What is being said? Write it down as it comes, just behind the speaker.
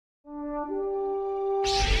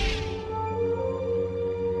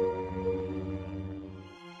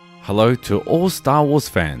Hello to all Star Wars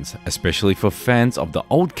fans, especially for fans of the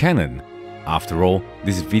old canon. After all,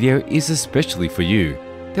 this video is especially for you.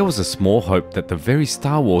 There was a small hope that the very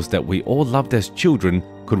Star Wars that we all loved as children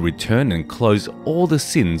could return and close all the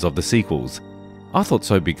sins of the sequels. I thought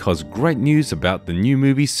so because great news about the new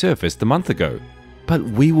movie surfaced a month ago. But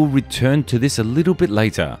we will return to this a little bit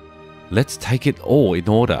later. Let's take it all in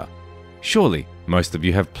order. Surely, most of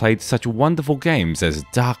you have played such wonderful games as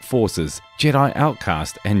Dark Forces, Jedi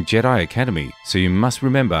Outcast, and Jedi Academy, so you must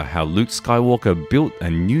remember how Luke Skywalker built a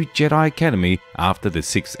new Jedi Academy after the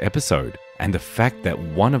 6th episode, and the fact that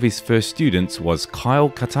one of his first students was Kyle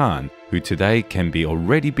Katarn, who today can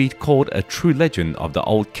already be called a true legend of the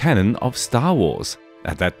old canon of Star Wars.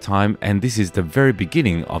 At that time, and this is the very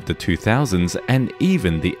beginning of the 2000s and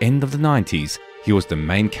even the end of the 90s, he was the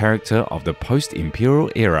main character of the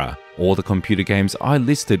post-Imperial era. All the computer games I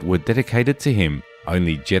listed were dedicated to him.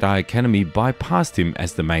 Only Jedi Academy bypassed him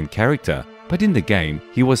as the main character, but in the game,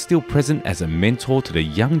 he was still present as a mentor to the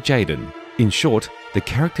young Jaden. In short, the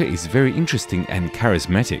character is very interesting and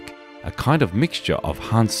charismatic, a kind of mixture of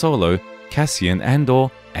Han Solo, Cassian Andor,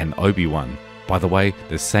 and Obi-Wan. By the way,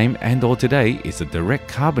 the same Andor today is a direct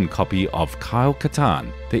carbon copy of Kyle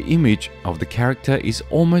Katarn. The image of the character is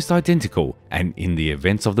almost identical, and in the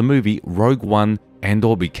events of the movie Rogue One,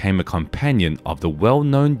 Andor became a companion of the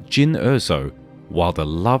well-known Jyn Erso, while the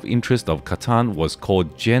love interest of Katarn was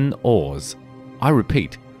called Jen Ors. I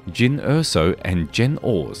repeat, Jyn Erso and Jen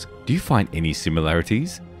Ors. Do you find any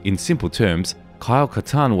similarities? In simple terms, Kyle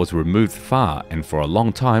Katarn was removed far and for a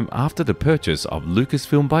long time after the purchase of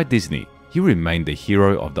Lucasfilm by Disney. He remained the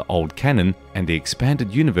hero of the old canon and the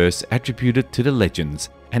expanded universe attributed to the legends.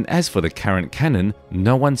 And as for the current canon,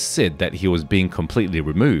 no one said that he was being completely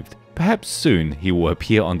removed. Perhaps soon he will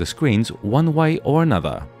appear on the screens one way or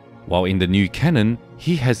another. While in the new canon,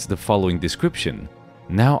 he has the following description.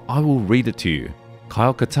 Now I will read it to you.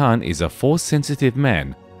 Kyle Katarn is a Force-sensitive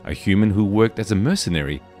man, a human who worked as a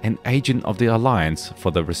mercenary and agent of the Alliance for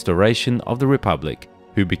the restoration of the Republic,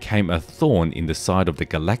 who became a thorn in the side of the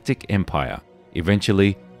Galactic Empire.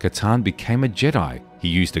 Eventually, Katarn became a Jedi. He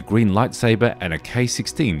used a green lightsaber and a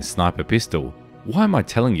K-16 sniper pistol. Why am I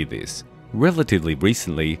telling you this? Relatively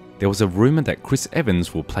recently, there was a rumor that Chris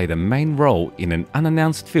Evans will play the main role in an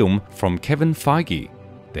unannounced film from Kevin Feige,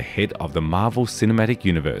 the head of the Marvel Cinematic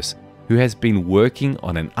Universe, who has been working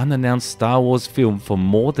on an unannounced Star Wars film for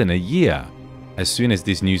more than a year. As soon as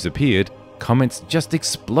this news appeared, comments just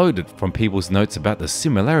exploded from people's notes about the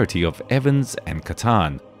similarity of Evans and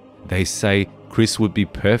Katarn. They say Chris would be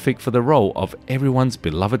perfect for the role of everyone's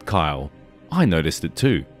beloved Kyle. I noticed it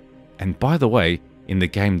too. And by the way, in the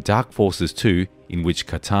game Dark Forces 2, in which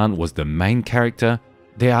Katarn was the main character,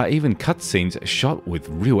 there are even cutscenes shot with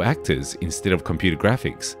real actors instead of computer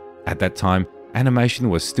graphics. At that time, animation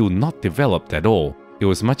was still not developed at all. It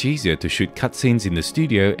was much easier to shoot cutscenes in the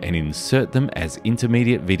studio and insert them as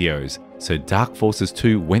intermediate videos, so Dark Forces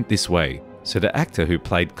 2 went this way. So the actor who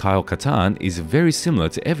played Kyle Katarn is very similar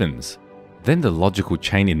to Evans. Then the logical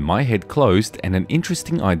chain in my head closed and an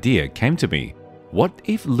interesting idea came to me. What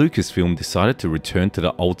if Lucasfilm decided to return to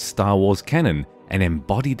the old Star Wars canon and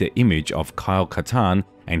embody the image of Kyle Katarn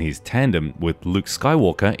and his tandem with Luke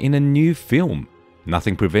Skywalker in a new film?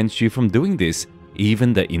 Nothing prevents you from doing this,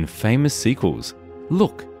 even the infamous sequels.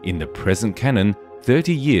 Look, in the present canon,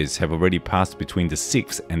 30 years have already passed between the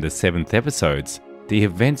 6th and the 7th episodes. The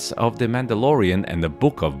events of The Mandalorian and the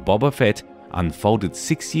Book of Boba Fett unfolded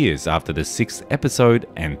 6 years after the 6th episode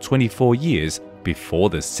and 24 years before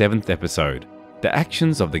the 7th episode. The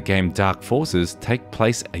actions of the game Dark Forces take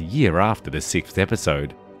place a year after the 6th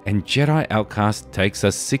episode, and Jedi Outcast takes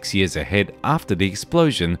us 6 years ahead after the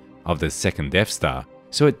explosion of the 2nd Death Star.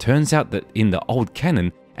 So it turns out that in the old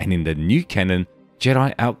canon and in the new canon,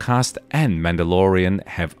 Jedi Outcast and Mandalorian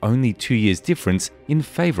have only 2 years difference in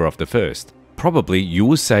favor of the first. Probably you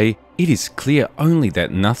will say, it is clear only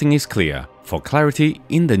that nothing is clear. For clarity,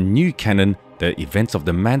 in the new canon, the events of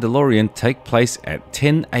The Mandalorian take place at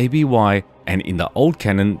 10 ABY, and in the old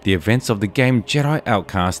canon, the events of the game Jedi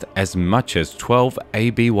Outcast as much as 12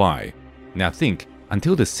 ABY. Now think,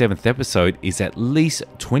 until the 7th episode is at least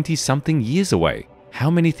 20-something years away. How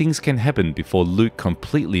many things can happen before Luke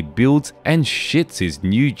completely builds and shits his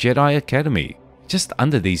new Jedi Academy? Just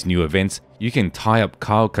under these new events, you can tie up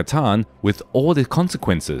Kyle Katarn with all the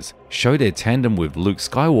consequences, show their tandem with Luke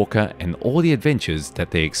Skywalker and all the adventures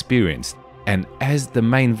that they experienced, and as the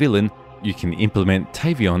main villain, you can implement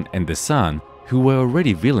Tavion and Desan, who were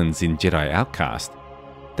already villains in Jedi Outcast.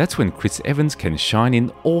 That's when Chris Evans can shine in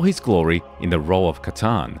all his glory in the role of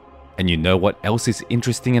Katarn. And you know what else is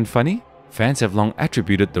interesting and funny? Fans have long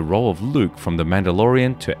attributed the role of Luke from The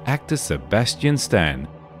Mandalorian to actor Sebastian Stan,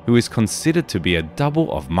 who is considered to be a double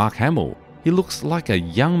of Mark Hamill. He looks like a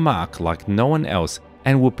young Mark like no one else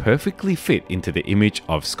and will perfectly fit into the image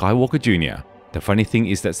of Skywalker Jr. The funny thing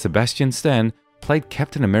is that Sebastian Stan played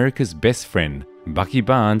Captain America's best friend, Bucky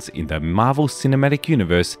Barnes, in the Marvel Cinematic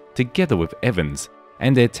Universe together with Evans,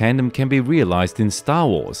 and their tandem can be realized in Star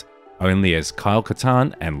Wars, only as Kyle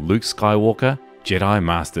Katarn and Luke Skywalker, Jedi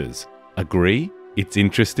Masters. Agree? It's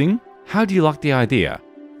interesting? How do you like the idea?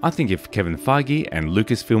 I think if Kevin Feige and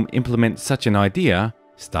Lucasfilm implement such an idea,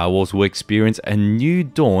 Star Wars will experience a new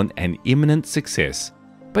dawn and imminent success.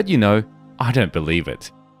 But you know, I don't believe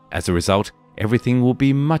it. As a result, everything will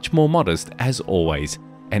be much more modest as always,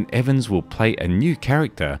 and Evans will play a new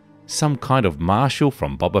character, some kind of marshal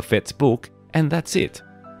from Boba Fett's book, and that's it.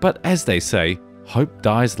 But as they say, hope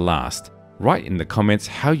dies last. Write in the comments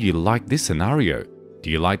how you like this scenario. Do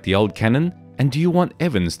you like the old canon? And do you want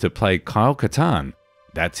Evans to play Kyle Katarn?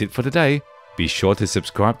 That's it for today. Be sure to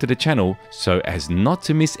subscribe to the channel so as not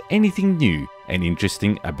to miss anything new and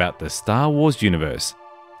interesting about the Star Wars universe.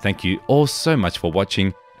 Thank you all so much for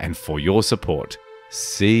watching and for your support.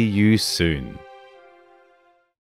 See you soon.